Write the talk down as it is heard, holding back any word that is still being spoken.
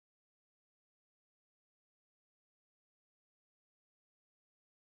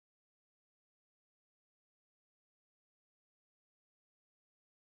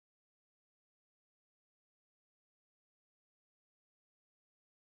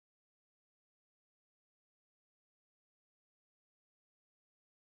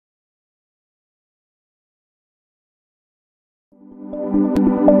Hello,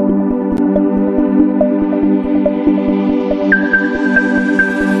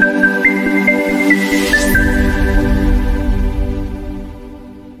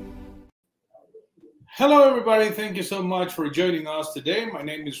 everybody. Thank you so much for joining us today. My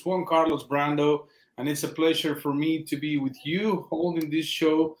name is Juan Carlos Brando, and it's a pleasure for me to be with you holding this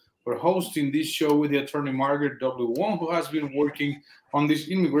show or hosting this show with the attorney Margaret W. Wong, who has been working on this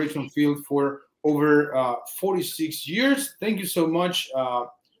immigration field for over 46 years. Thank you so much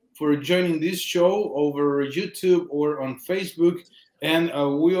for joining this show over YouTube or on Facebook. And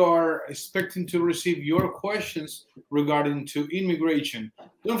we are expecting to receive your questions regarding to immigration.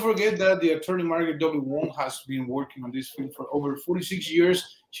 Don't forget that the attorney Margaret W. Wong has been working on this field for over 46 years.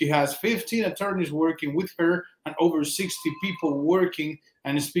 She has 15 attorneys working with her and over 60 people working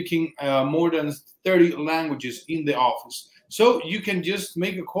and speaking more than 30 languages in the office. So you can just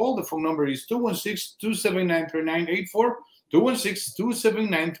make a call. The phone number is 216-279-3984,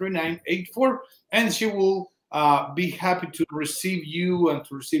 216-279-3984, and she will be happy to receive you and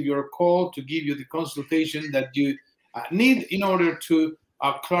to receive your call to give you the consultation that you need in order to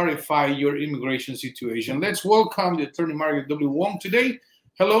clarify your immigration situation. Let's welcome the attorney Margaret W. Wong today.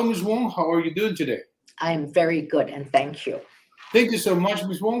 Hello, Ms. Wong. How are you doing today? I'm very good, and thank you. Thank you so much,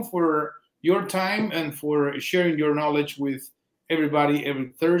 Ms. Wong, for your time and for sharing your knowledge with everybody every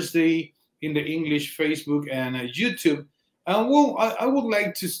Thursday in the English Facebook and YouTube. Well, I would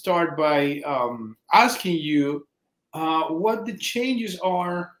like to start by asking you what the changes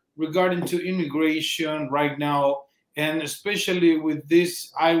are regarding to immigration right now, and especially with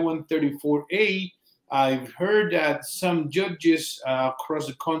this I-134A. I've heard that some judges across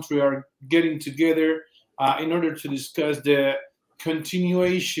the country are getting together in order to discuss the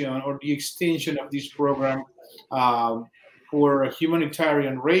continuation or the extension of this program for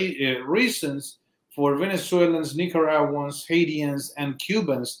humanitarian reasons for Venezuelans, Nicaraguans, Haitians, and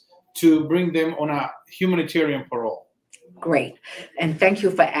Cubans to bring them on a humanitarian parole. Great. And thank you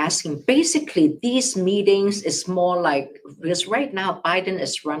for asking. Basically, these meetings is more like, because right now Biden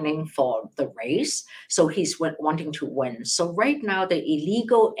is running for the race, so he's wanting to win. So right now, the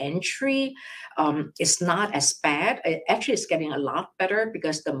illegal entry is not as bad. It actually is getting a lot better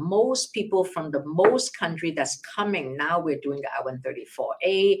because the most people from the most country that's coming, now we're doing the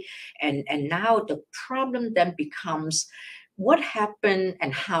I-134A. And now the problem then becomes, what happened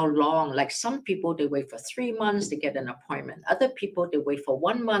and how long? Like some people, they wait for 3 months, they get an appointment. Other people, they wait for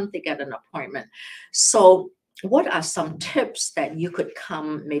 1 month, they get an appointment. So what are some tips that you could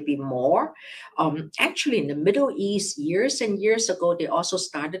come maybe more? Actually, in the Middle East, years and years ago, they also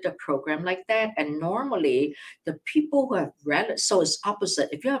started a program like that. And normally, the people who have relatives, so it's opposite.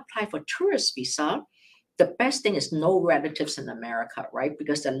 If you apply for tourist visa, the best thing is no relatives in America, right?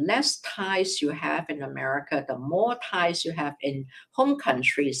 Because the less ties you have in America, the more ties you have in home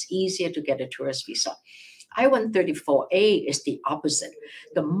country, it's easier to get a tourist visa. I-134A is the opposite.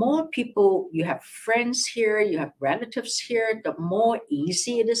 The more people you have friends here, you have relatives here, the more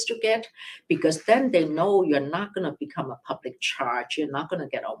easy it is to get, because then they know you're not going to become a public charge. You're not going to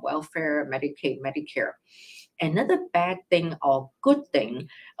get on welfare, Medicaid, Medicare. Another bad thing or good thing,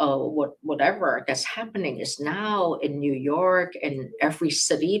 whatever that's happening is now in New York and every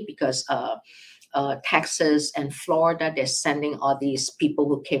city, because Texas and Florida, they're sending all these people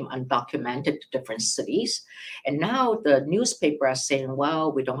who came undocumented to different cities. And now the newspaper are saying,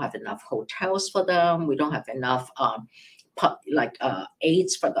 well, we don't have enough hotels for them. We don't have enough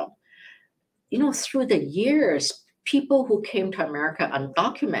aids for them. You know, through the years, people who came to America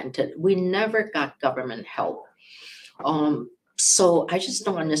undocumented, we never got government help. So I just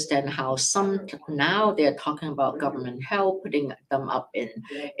don't understand how now they're talking about government help, putting them up in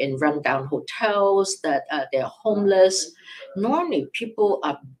rundown hotels, that they're homeless. Normally, people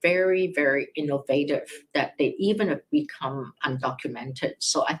are very, very innovative, that they even have become undocumented.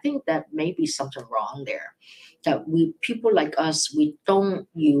 So I think that may be something wrong there. That people like us, we don't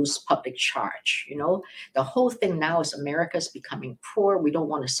use public charge. You know, the whole thing now is America's becoming poor. We don't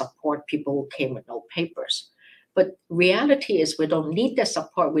want to support people who came with no papers. But reality is we don't need their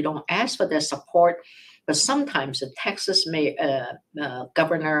support. We don't ask for their support. But sometimes the Texas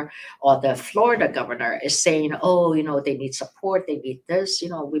governor or the Florida governor is saying, oh, you know, they need support. They need this. You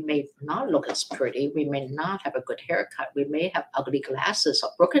know, we may not look as pretty. We may not have a good haircut. We may have ugly glasses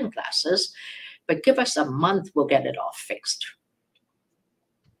or broken glasses. But give us a month, we'll get it all fixed.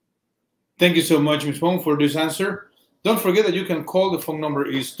 Thank you so much, Ms. Wong, for this answer. Don't forget that you can call. The phone number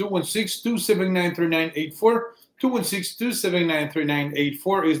is 216-279-3984.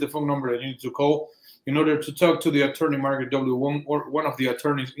 216-279-3984 is the phone number that you need to call in order to talk to the attorney Margaret W. Wong or one of the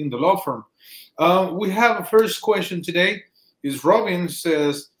attorneys in the law firm. We have a first question today. is Robin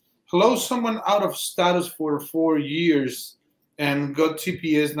says, hello, someone out of status for 4 years and got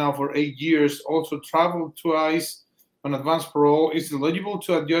TPS now for 8 years, also traveled twice on advanced parole, is eligible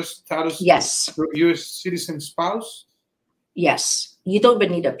to adjust status Yes. for U.S. citizen spouse? Yes, you don't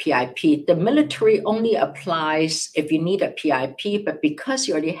even need a PIP. The military only applies if you need a PIP, but because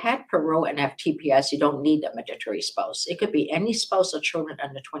you already had parole and have TPS, you don't need a military spouse. It could be any spouse or children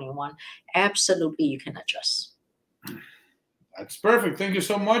under 21. Absolutely, you can adjust. That's perfect. Thank you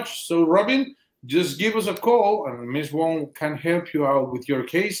so much. So, Robin, just give us a call and Ms. Wong can help you out with your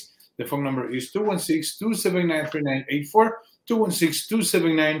case. The phone number is 216-279-3984,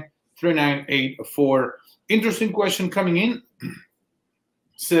 216-279-3984. Interesting question coming in.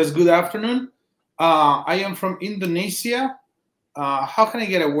 Says, good afternoon. I am from Indonesia. How can I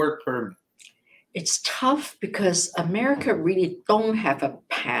get a work permit? It's tough because America really don't have a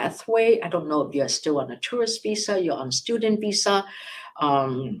pathway. I don't know if you're still on a tourist visa, you're on student visa,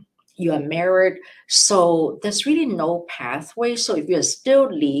 you are married. So there's really no pathway. So if you're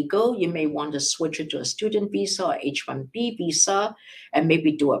still legal, you may want to switch it to a student visa or H-1B visa and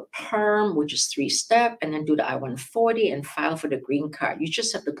maybe do a perm, which is 3-step, and then do the I-140 and file for the green card. You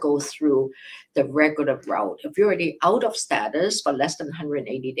just have to go through the regular route. If you're already out of status for less than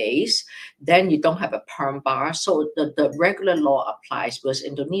 180 days, then you don't have a perm bar. So the regular law applies because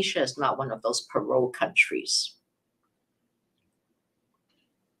Indonesia is not one of those parole countries.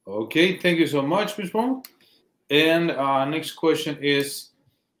 Okay, thank you so much, Ms. Wong. And next question is,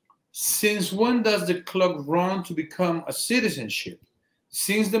 since when does the clock run to become a citizenship?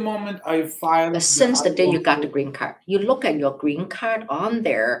 Since the moment I filed... Since the day you got the green card. You look at your green card on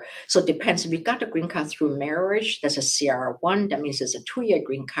there. So it depends. If you got the green card through marriage, there's a CR1. That means there's a 2-year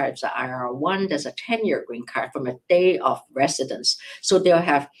green card. It's an IR1. There's a 10-year green card from a day of residence. So they'll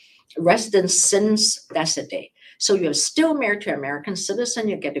have residence since that's the day. So you're still married to an American citizen,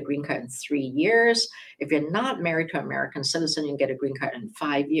 you get a green card in 3 years. If you're not married to an American citizen, you get a green card in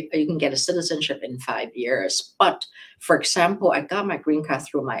 5 years. You can get a citizenship in 5 years. But for example, I got my green card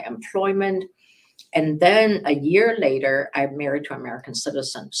through my employment. And then a year later, I'm married to an American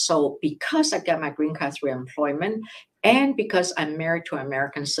citizen. So because I got my green card through employment, and because I'm married to an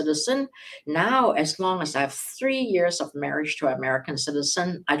American citizen, now as long as I have 3 years of marriage to an American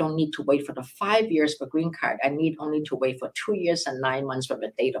citizen, I don't need to wait for the 5 years for green card. I need only to wait for 2 years and 9 months from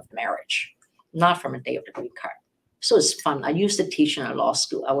the date of marriage, not from the date of the green card. So it's fun. I used to teach in a law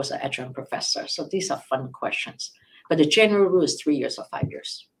school. I was an adjunct professor. So these are fun questions. But the general rule is 3 years or 5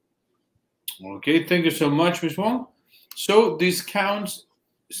 years. Okay, thank you so much, Ms. Wong. So this counts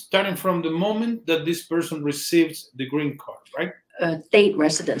starting from the moment that this person receives the green card, right? Date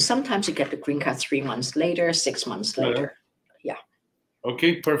residence. Sometimes you get the green card 3 months later, 6 months later. Yeah.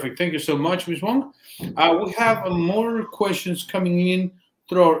 Okay, perfect. Thank you so much, Ms. Wong. We have more questions coming in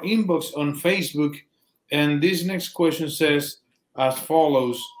through our inbox on Facebook. And this next question says as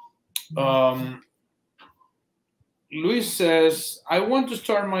follows. Luis says, I want to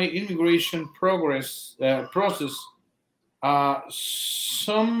start my immigration process.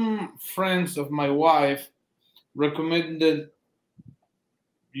 Some friends of my wife recommended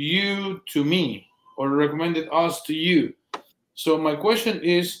you to me or recommended us to you. So my question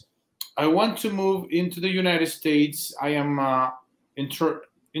is, I want to move into the United States. I am an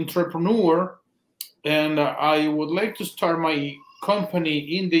entrepreneur and I would like to start my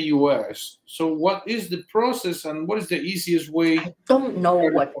company in the US. So what is the process and what is the easiest way? I don't know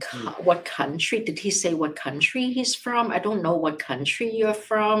what country. Did he say what country he's from? I don't know what country you're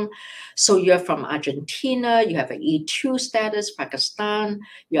from. So you're from Argentina, you have an E2 status, Pakistan,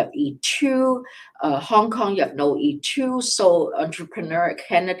 you have E2, Hong Kong, you have no E2. So entrepreneur,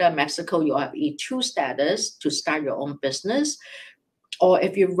 Canada, Mexico, you have E2 status to start your own business. Or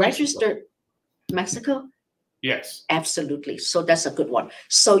if you registered Mexico? Yes. Absolutely. So that's a good one.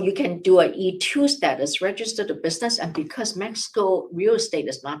 So you can do an E2 status, register the business. And because Mexico real estate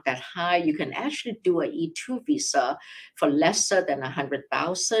is not that high, you can actually do an E2 visa for lesser than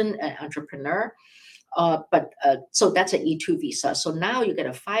 100,000 an entrepreneur. So that's an E2 visa. So now you get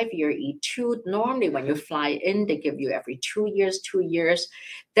a 5-year E2. Normally when you fly in, they give you every 2 years, 2 years.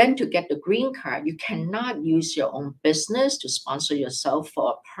 Then to get the green card, you cannot use your own business to sponsor yourself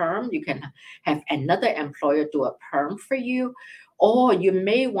for a perm. You can have another employer do a perm for you. Or you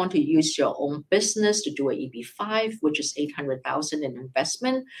may want to use your own business to do an EB-5, which is 800,000 in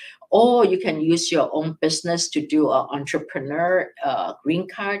investment. Or you can use your own business to do an entrepreneur green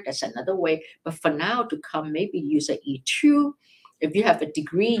card. That's another way. But for now, to come, maybe use an E2. If you have a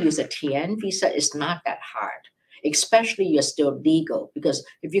degree, use a TN visa. It's not that hard, especially you're still legal. Because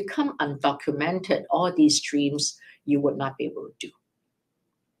if you come undocumented, all these streams, you would not be able to do.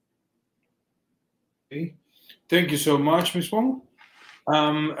 Okay. Thank you so much, Ms. Wong.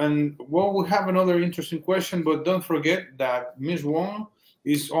 And well, we have another interesting question, but don't forget that Ms. Wong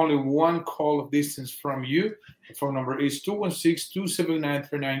is only one call of distance from you. The phone number is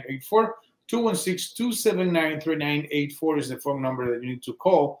 216-279-3984. 216-279-3984 is the phone number that you need to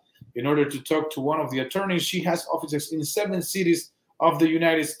call in order to talk to one of the attorneys. She has offices in 7 cities of the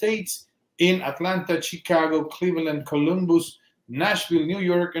United States, in Atlanta, Chicago, Cleveland, Columbus, Nashville, New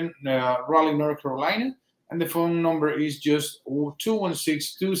York, and Raleigh, North Carolina. And the phone number is just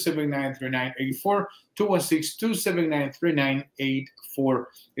 216-279-3984. 216-279-3984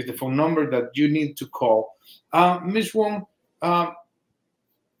 is the phone number that you need to call. Ms. Wong,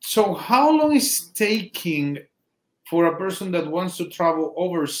 so how long is it taking for a person that wants to travel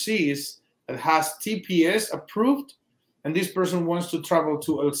overseas that has TPS approved, and this person wants to travel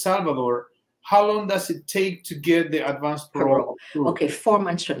to El Salvador? How long does it take to get the advanced parole? Okay, 4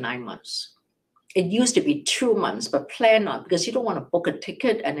 months to 9 months. It used to be 2 months, but plan on, because you don't want to book a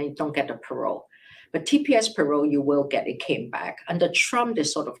ticket and then you don't get the parole. But TPS parole, you will get. It came back. Under Trump, they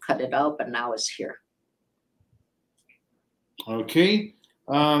sort of cut it out, but now it's here. Okay.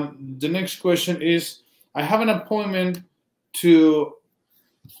 The next question is, I have an appointment to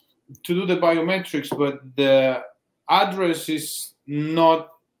do the biometrics, but the address is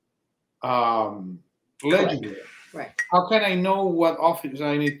not legible. Right. How can I know what office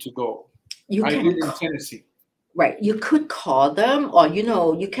I need to go? I live in Tennessee. Right. You could call them, or,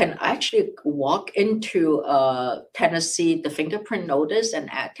 you can actually walk into Tennessee, the fingerprint notice,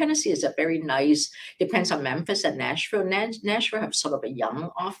 and Tennessee is a very nice, depends on Memphis and Nashville. Nashville have sort of a young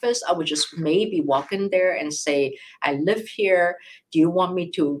office. I would just maybe walk in there and say, I live here. Do you want me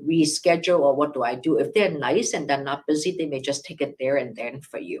to reschedule, or what do I do? If they're nice and they're not busy, they may just take it there and then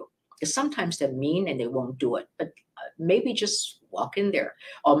for you. Because sometimes they're mean and they won't do it. But maybe just walk in there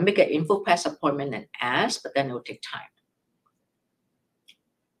or make an InfoPass appointment and ask, but then it'll take time.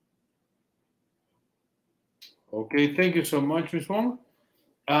 Okay, thank you so much, Ms. Wong.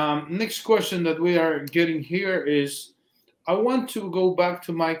 Next question that we are getting here is, I want to go back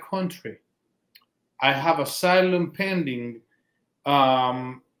to my country. I have asylum pending.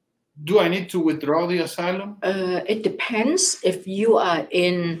 Do I need to withdraw the asylum? It depends. If you are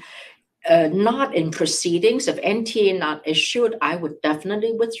not in proceedings, if NTA not issued, I would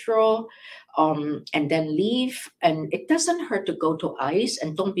definitely withdraw and then leave. And it doesn't hurt to go to ICE,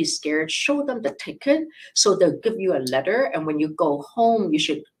 and don't be scared. Show them the ticket, so they'll give you a letter. And when you go home, you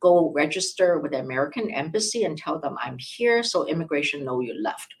should go register with the American Embassy and tell them, I'm here, so immigration know you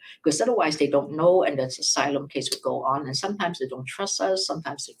left. Because otherwise they don't know, and this asylum case would go on. And sometimes they don't trust us.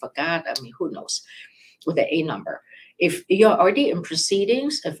 Sometimes they forgot. I mean, who knows? With the A number. If you're already in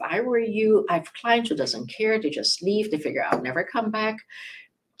proceedings, if I were you, I have clients who doesn't care. They just leave. They figure I'll never come back.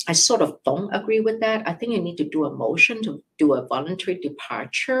 I sort of don't agree with that. I think you need to do a motion to do a voluntary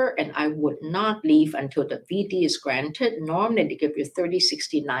departure, and I would not leave until the VD is granted. Normally, they give you 30,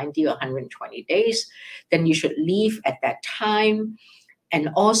 60, 90, or 120 days. Then you should leave at that time. And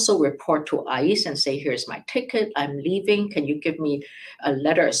also report to ICE and say, here's my ticket, I'm leaving. Can you give me a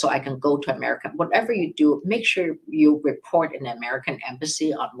letter so I can go to America? Whatever you do, make sure you report in the American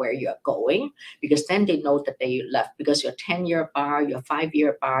Embassy on where you're going, because then they know that you left, because your 10-year bar, your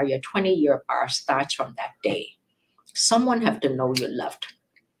 5-year bar, your 20-year bar starts from that day. Someone have to know you left.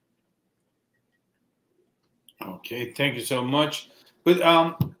 Okay, thank you so much. But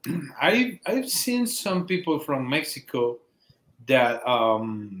I've seen some people from Mexico that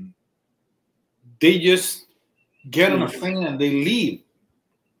they just get on a plane and they leave.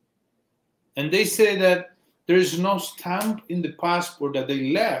 And they say that there's no stamp in the passport that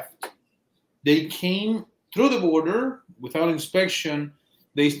they left. They came through the border without inspection.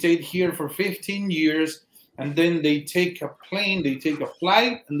 They stayed here for 15 years, and then they take a plane, they take a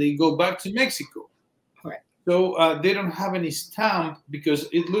flight, and they go back to Mexico. Right. So they don't have any stamp, because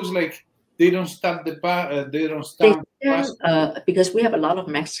it looks like they don't stamp the passport. Because we have a lot of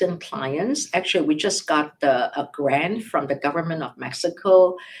Mexican clients. Actually, we just got a grant from the government of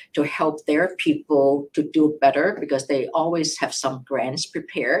Mexico to help their people to do better, because they always have some grants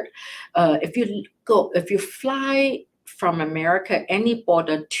prepared. If you fly from America, any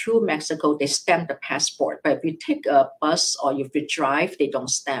border to Mexico, they stamp the passport. But if you take a bus or if you drive, they don't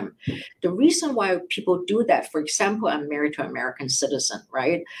stamp. The reason why people do that, for example, I'm married to an American citizen,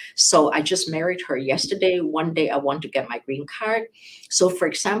 right? So I just married her yesterday. One day I want to get my green card. So for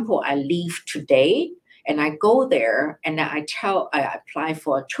example, I leave today. And I go there and I apply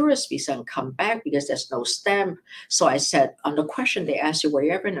for a tourist visa and come back because there's no stamp. So I said, on the question they ask you, were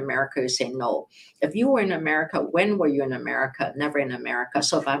you ever in America? You say no. If you were in America, when were you in America? Never in America.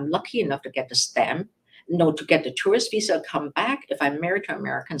 So if I'm lucky enough to get the stamp, no, to get the tourist visa, come back. If I'm married to an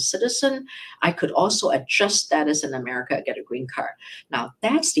American citizen, I could also adjust status in America, get a green card. Now,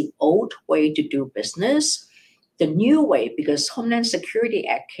 that's the old way to do business. The new way, because Homeland Security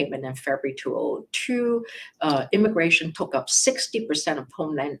Act came in February 2002, immigration took up 60% of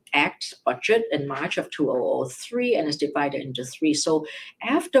Homeland Act budget in March of 2003 and is divided into three. So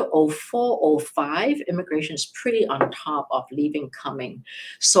after 04, 05, immigration is pretty on top of leaving coming.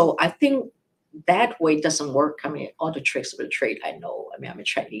 So I think that way doesn't work. I mean, all the tricks of the trade, I know. I mean, I'm a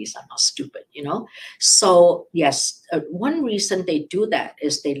Chinese, I'm not stupid, you know? So yes, one reason they do that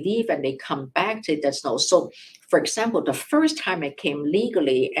is they leave and they come back to that's no. So for example, the first time I came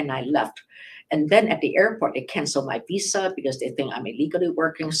legally and I left, and then at the airport, they canceled my visa because they think I'm illegally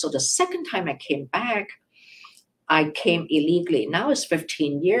working. So the second time I came back, I came illegally. Now it's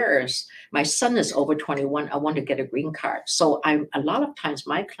 15 years. My son is over 21. I want to get a green card. So a lot of times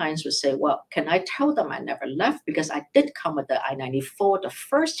my clients would say, well, can I tell them I never left? Because I did come with the I-94 the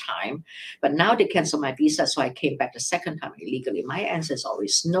first time, but now they canceled my visa. So I came back the second time illegally. My answer is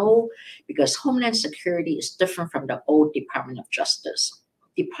always no, because Homeland Security is different from the old Department of Justice.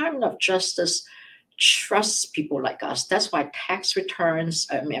 Department of Justice trusts people like us. That's why tax returns,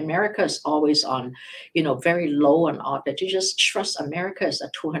 I mean, America is always on, very low on audit. You just trust America is a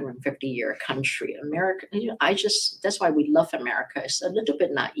 250-year country. America, that's why we love America. It's a little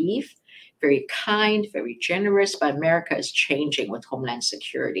bit naive, very kind, very generous, but America is changing with Homeland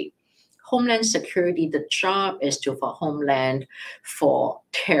Security. Homeland Security, the job is for Homeland, for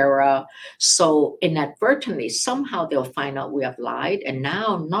terror. So inadvertently, somehow they'll find out we have lied. And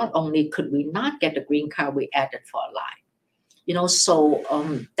now not only could we not get the green card, we added for a lie. So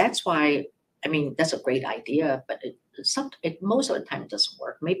that's why, I mean, that's a great idea, but most of the time it doesn't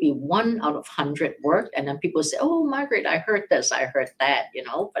work. Maybe 1 out of 100 worked. And then people say, oh, Margaret, I heard this, I heard that,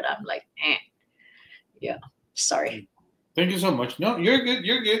 but I'm like, yeah, sorry. Thank you so much. No, you're good.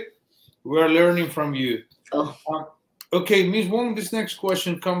 You're good. We're learning from you. Oh. Okay, Ms. Wong, this next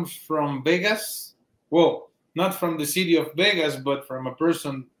question comes from Vegas. Well, not from the city of Vegas, but from a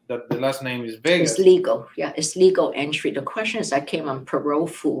person that the last name is Vegas. It's legal. Yeah, it's legal entry. The question is, I came on parole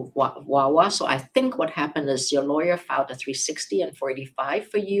for Wawa. So I think what happened is your lawyer filed a 360 and 485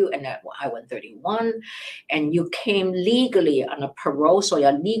 for you and I-131, and you came legally on a parole. So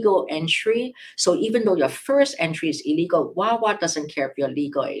your legal entry. So even though your first entry is illegal, Wawa doesn't care if you're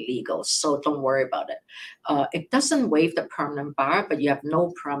legal or illegal. So don't worry about it. It doesn't waive the permanent bar, but you have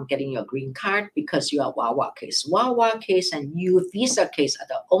no problem getting your green card because you are Wawa case. Wawa case and U visa case are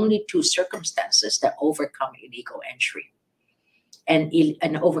the only two circumstances that overcome illegal entry and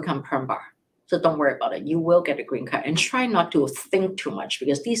overcome perm bar. So don't worry about it. You will get a green card, and try not to think too much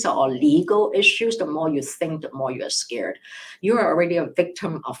because these are all legal issues. The more you think, the more you're scared. You are already a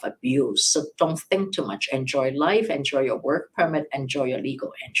victim of abuse. So don't think too much. Enjoy life, enjoy your work permit, enjoy your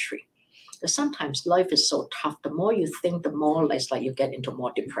legal entry. Sometimes life is so tough. The more you think, the more it's like you get into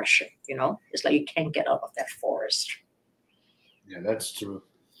more depression. It's like you can't get out of that forest. Yeah, that's true.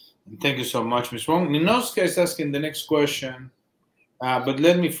 And thank you so much, Ms. Wong. Ninoska is asking the next question, but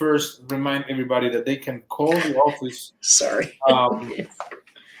let me first remind everybody that they can call the office. Sorry.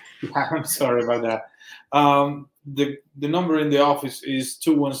 I'm sorry about that. The number in the office is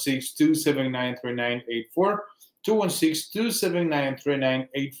 216-279-3984.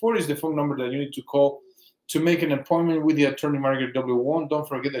 216-279-3984 is the phone number that you need to call to make an appointment with the attorney Margaret W. Wong. Don't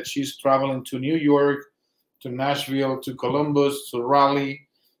forget that she's traveling to New York, to Nashville, to Columbus, to Raleigh,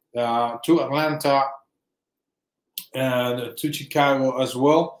 to Atlanta, and to Chicago as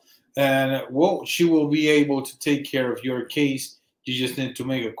well. And she will be able to take care of your case. You just need to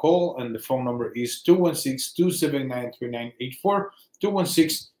make a call, and the phone number is 216-279-3984,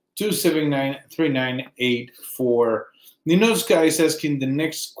 216-279-3984. Ninoska is asking the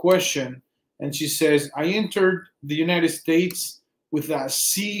next question, and she says, I entered the United States with a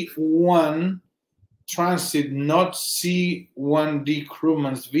C1 transit, not C1D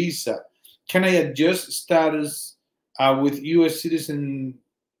crewman's visa. Can I adjust status with U.S. citizen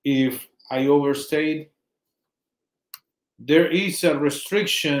if I overstayed? There is a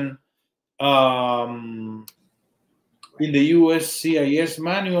restriction in the USCIS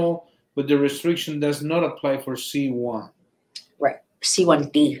manual, but the restriction does not apply for C1. Right,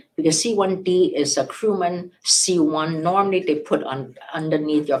 C1D, because C1D is a crewman. C1, normally they put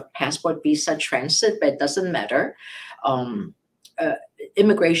underneath your passport visa transit, but it doesn't matter.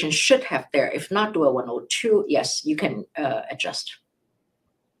 immigration should have there. If not, do a 102. Yes, you can adjust.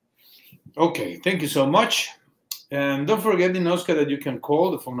 Okay, thank you so much. And don't forget, in Oscar, that you can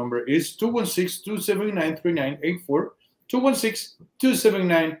call. The phone number is 216-279-3984,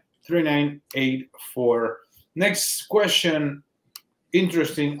 216-279-3984. Next question,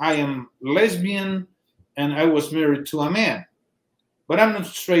 interesting. I am lesbian and I was married to a man, but I'm not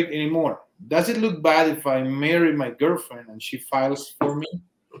straight anymore. Does it look bad if I marry my girlfriend and she files for me?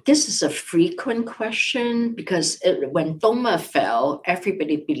 This is a frequent question because when Doma fell,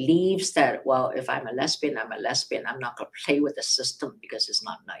 everybody believes that, well, if I'm a lesbian, I'm a lesbian. I'm not going to play with the system because it's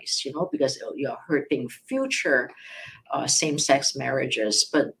not nice, because you're hurting future same-sex marriages.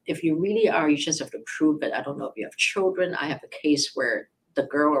 But if you really are, you just have to prove it. I don't know if you have children. I have a case where the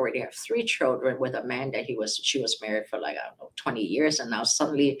girl already have 3 children with a man that she was married for like, I don't know, 20 years. And now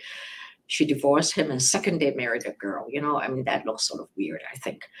suddenly she divorced him and second day married a girl. I mean, that looks sort of weird, I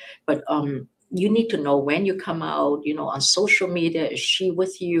think. But you need to know when you come out, on social media, is she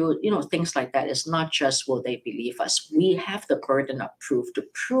with you? Things like that. It's not just will they believe us. We have the burden of proof to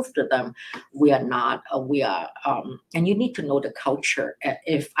prove to them we are not, we are, and you need to know the culture.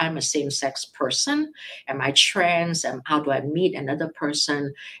 If I'm a same-sex person, am I trans? And how do I meet another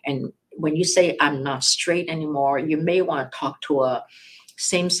person? And when you say I'm not straight anymore, you may want to talk to a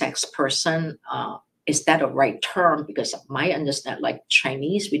same-sex person. Is that a right term? Because my understanding, like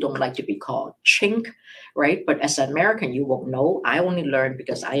Chinese, we don't like to be called chink, right? But as an American, you won't know. I only learned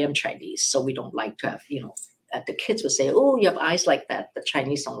because I am Chinese, so we don't like to have, the kids would say, oh, you have eyes like that. The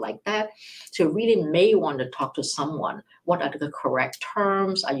Chinese don't like that. So you really may want to talk to someone. What are the correct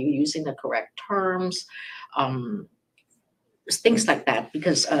terms? Are you using the correct terms? Things like that,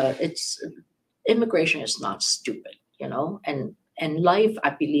 because immigration is not stupid, and life, I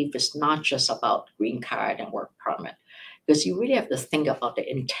believe, is not just about green card and work permit, because you really have to think about the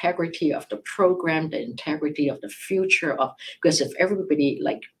integrity of the program, the integrity of the future because if everybody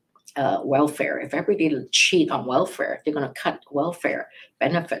welfare, if everybody cheat on welfare, they're going to cut welfare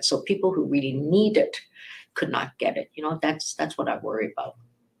benefits. So people who really need it could not get it. That's what I worry about.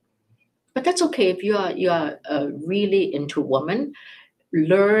 But that's okay if you are really into women.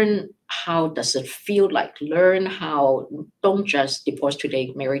 Learn how does it feel like. Learn how. Don't just divorce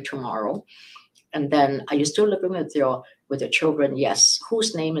today, marry tomorrow. And then, are you still living with your children? Yes.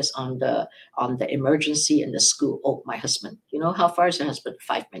 Whose name is on the emergency in the school? Oh, my husband. How far is your husband?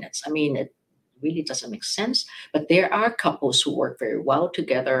 5 minutes. I mean, it really doesn't make sense. But there are couples who work very well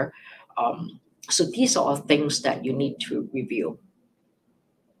together. So these are all things that you need to review.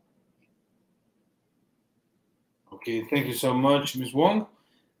 Okay, thank you so much, Ms. Wong.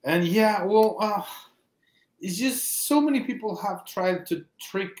 And yeah, well, it's just so many people have tried to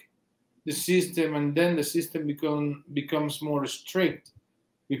trick the system, and then the system becomes more strict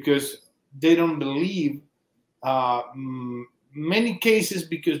because they don't believe many cases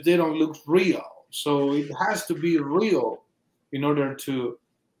because they don't look real. So it has to be real in order to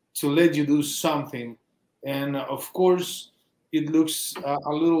let you do something. And of course, it looks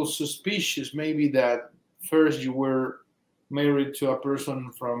a little suspicious, maybe that first you were married to a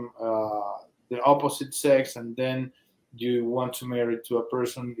person from the opposite sex, and then you want to marry to a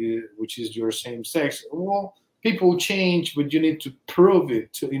person which is your same sex. Well, people change, but you need to prove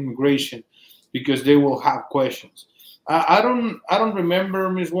it to immigration because they will have questions. I don't remember,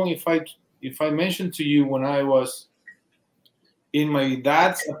 Ms. Wong, if I mentioned to you when I was in my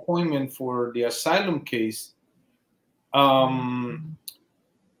dad's appointment for the asylum case, and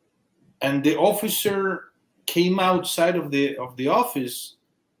the officer came outside of the office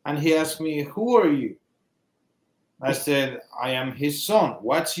and he asked me, "Who are you?" I said, "I am his son."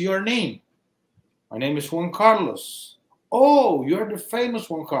 "What's your name?" "My name is Juan Carlos." "Oh, you're the famous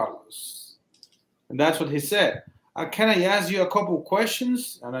Juan Carlos." And that's what he said. "Can I ask you a couple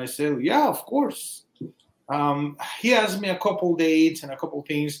questions?" And I said, "Yeah, of course." He asked me a couple dates and a couple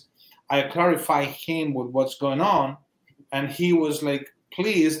things. I clarified him with what's going on, and he was like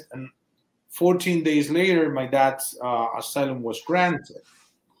pleased. And 14 days later, my dad's asylum was granted.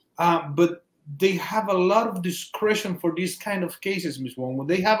 But they have a lot of discretion for these kind of cases, Ms. Wong. When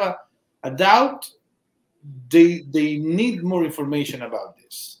they have a doubt, they need more information about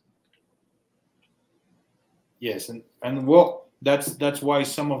this. Yes, and well, that's why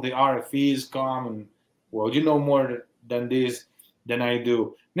some of the RFEs come, and well, you know more than this than I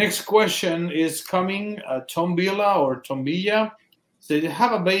do. Next question is coming, Tombilla or Tombilla. So you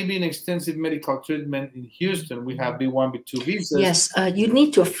have a baby in extensive medical treatment in Houston. We have B1, B2 visas. Yes, you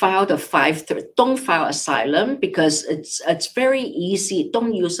need to file the 530. Don't file asylum because it's very easy.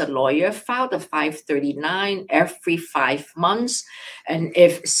 Don't use a lawyer. File the 539 every 5 months. And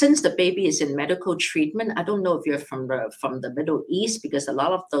if since the baby is in medical treatment, I don't know if you're from the Middle East, because a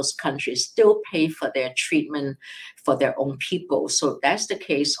lot of those countries still pay for their treatment for their own people. So if that's the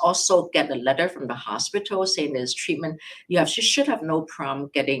case, also get a letter from the hospital saying there's treatment. You should have no problem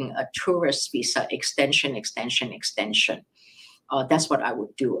getting a tourist visa extension. That's what I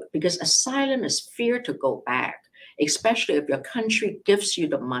would do, because asylum is fear to go back, especially if your country gives you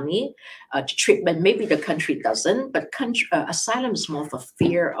the money to treatment. Maybe the country doesn't, but asylum is more for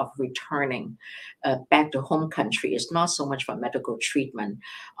fear of returning back to home country. It's not so much for medical treatment.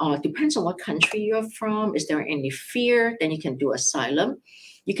 Depends on what country you're from. Is there any fear? Then you can do asylum.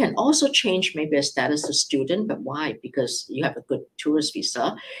 You can also change maybe a status to student, but why? Because you have a good tourist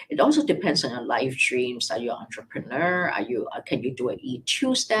visa. It also depends on your life dreams. Are you an entrepreneur? Can you do an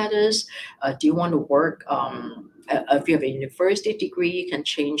E2 status? Do you want to work? If you have a university degree, you can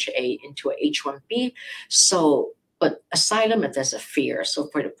change into an H1B. So, but asylum, if there's a fear. So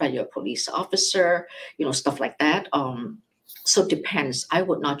for your police officer, stuff like that. So it depends. I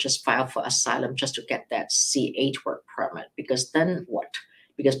would not just file for asylum just to get that C8 work permit, because then what?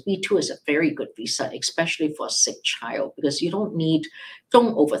 Because B2 is a very good visa, especially for a sick child, because don't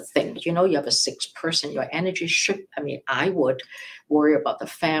overthink. You have a sick person, your energy should, I would worry about the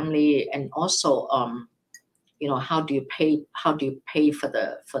family, and also, how do you pay for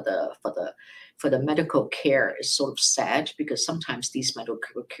the medical care is sort of sad, because sometimes these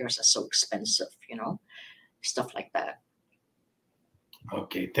medical cares are so expensive, stuff like that.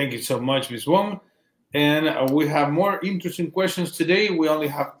 Okay, thank you so much, Ms. Wong. And we have more interesting questions today. We only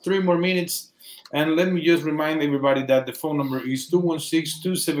have 3 more minutes. And let me just remind everybody that the phone number is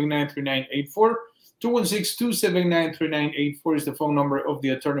 216-279-3984. 216-279-3984 is the phone number of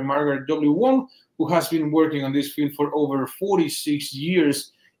the attorney Margaret W. Wong, who has been working on this field for over 46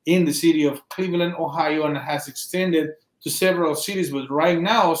 years in the city of Cleveland, Ohio, and has extended to several cities, but right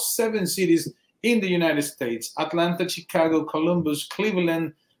now 7 cities in the United States: Atlanta, Chicago, Columbus,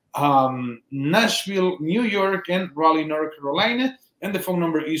 Cleveland, Nashville, New York, and Raleigh, North Carolina. And the phone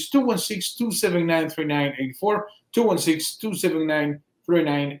number is 216-279-3984,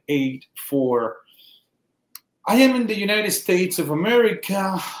 216-279-3984. I am in the United States of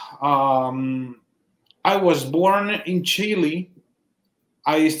America. I was born in Chile.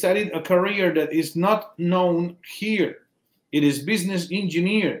 I studied a career that is not known here. It is business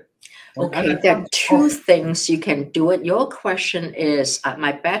engineer. Okay, there are 2 things you can do it. Your question is,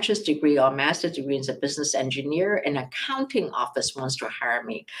 my bachelor's degree or master's degree is a business engineer, an accounting office wants to hire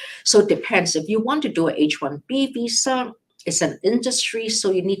me. So it depends. If you want to do an H1B visa, it's an industry, so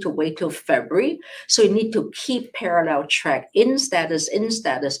you need to wait till February. So you need to keep parallel track in status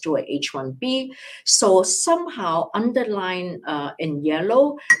to a H1B. So somehow underline in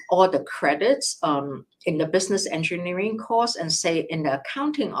yellow all the credits in the business engineering course, and say in the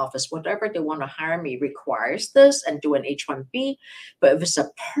accounting office, whatever they want to hire me requires this, and do an H1B. But if it's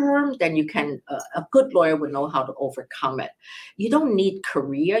a perm, then you can, a good lawyer would know how to overcome it. You don't need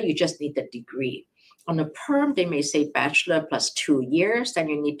career, you just need the degree. On a perm, they may say bachelor plus 2 years, then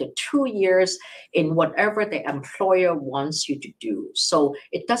you need the 2 years in whatever the employer wants you to do. So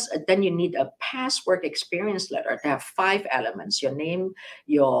then you need a past work experience letter. There are 5 elements: your name,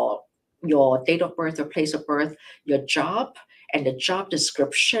 your date of birth or place of birth, your job, and the job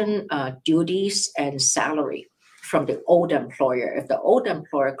description, duties, and salary from the old employer. If the old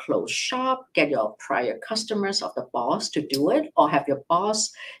employer closed shop, get your prior customers of the boss to do it, or have your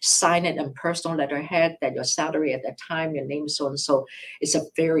boss sign it in personal letterhead that your salary at that time, your name, so and so. It's a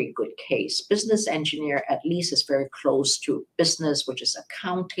very good case. Business engineer at least is very close to business, which is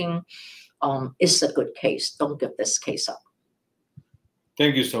accounting. It's a good case. Don't give this case up.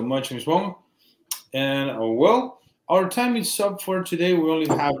 Thank you so much, Ms. Wong. And well, our time is up for today. We only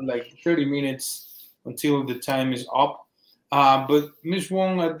have like 30 minutes until the time is up. But Ms.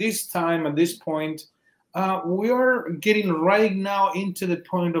 Wong, at this point, we are getting right now into the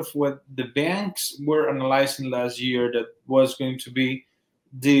point of what the banks were analyzing last year, that was going to be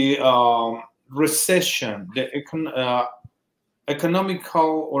the recession, the economic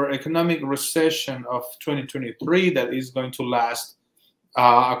recession of 2023 that is going to last,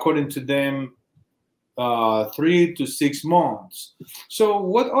 according to them, 3 to 6 months. So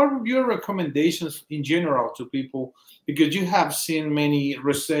what are your recommendations in general to people? Because you have seen many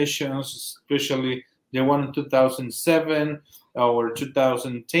recessions, especially the one in 2007 or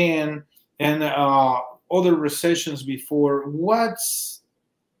 2010. And other recessions before.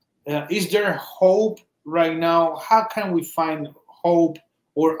 Is there hope right now? How can we find hope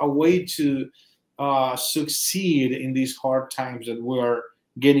or a way to succeed in these hard times that we are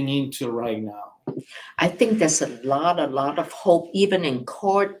getting into right now? I think there's a lot of hope. Even in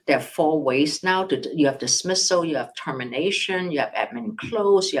court, there are 4 ways now. You have dismissal, you have termination, you have admin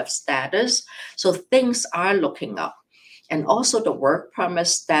close, you have status. So things are looking up. And also the work permit,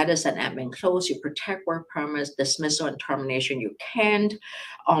 status, and admin close, you protect work permits, dismissal and termination, you can't.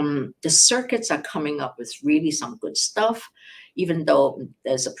 The circuits are coming up with really some good stuff, even though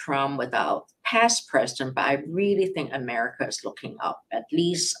there's a problem with our past president, but I really think America is looking up. At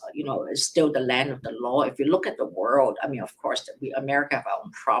least, it's still the land of the law. If you look at the world, I mean, of course, America have our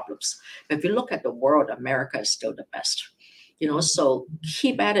own problems, but if you look at the world, America is still the best. So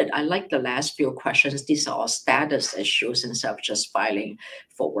keep at it. I like the last few questions. These are all status issues instead of just filing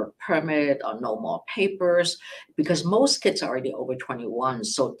for work permit or no more papers, because most kids are already over 21.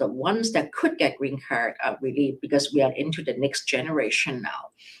 So the ones that could get green card are really, because we are into the next generation now.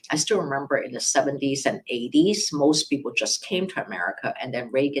 I still remember in the 70s and 80s, most people just came to America, and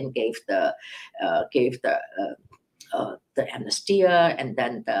then Reagan gave the anesthesia, and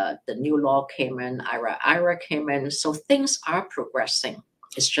then the new law came in, IRA came in. So things are progressing.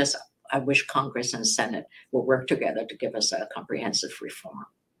 It's just, I wish Congress and Senate will work together to give us a comprehensive reform.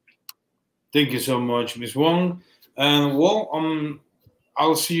 Thank you so much, Ms. Wong. And well,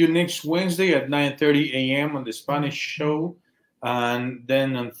 I'll see you next Wednesday at 9:30 a.m. on the Spanish show, and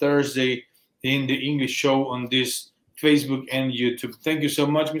then on Thursday in the English show on this Facebook and YouTube. Thank you so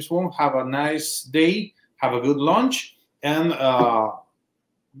much, Ms. Wong. Have a nice day. Have a good lunch, and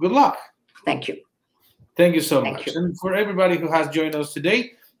good luck. Thank you. Thank you so much. And for everybody who has joined us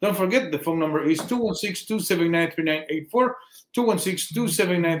today, don't forget the phone number is 216-279-3984,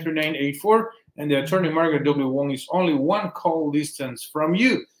 216-279-3984, and the attorney Margaret W. Wong is only 1 call distance from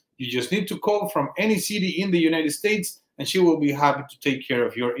you. You just need to call from any city in the United States, and she will be happy to take care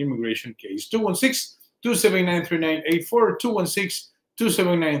of your immigration case. 216-279-3984,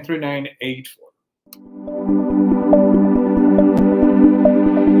 216-279-3984.